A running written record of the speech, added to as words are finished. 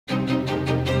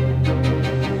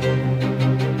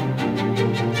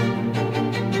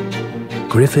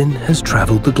Gryphon has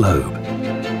traveled the globe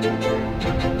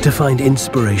to find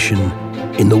inspiration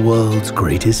in the world's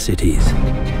greatest cities.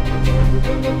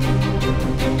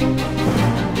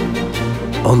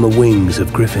 On the wings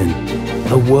of Gryphon,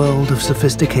 a world of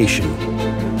sophistication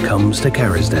comes to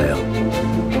Kerrisdale.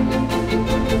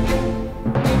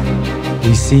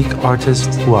 We seek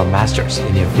artists who are masters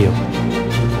in their field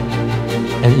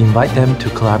and invite them to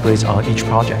collaborate on each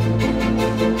project.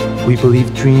 We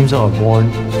believe dreams are born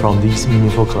from these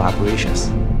meaningful collaborations.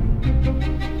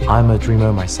 I'm a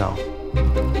dreamer myself.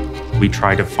 We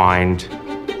try to find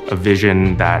a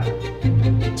vision that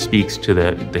speaks to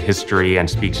the history and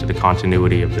speaks to the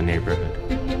continuity of the neighborhood.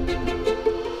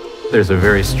 There's a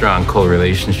very strong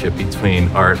correlationship between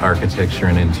art, architecture,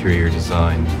 and interior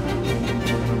design.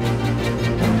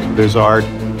 There's art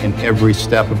in every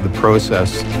step of the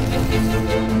process.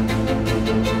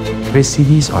 Great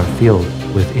cities are filled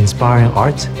with inspiring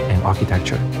art and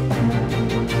architecture.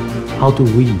 How do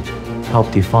we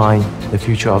help define the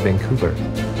future of Vancouver?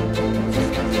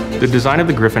 The design of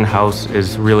the Gryphon House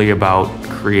is really about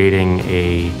creating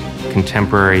a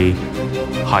contemporary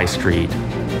high street.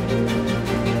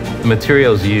 The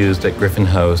materials used at Gryphon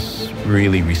House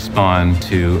really respond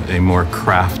to a more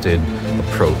crafted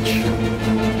approach.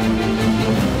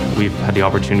 We've had the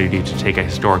opportunity to take a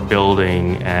historic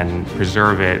building and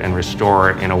preserve it and restore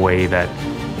it in a way that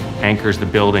anchors the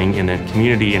building in the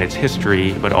community and its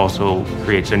history, but also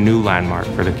creates a new landmark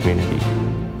for the community.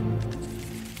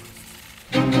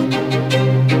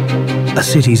 A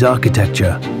city's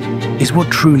architecture is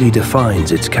what truly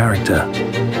defines its character.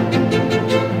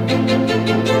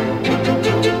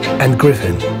 And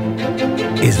Gryphon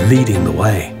is leading the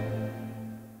way.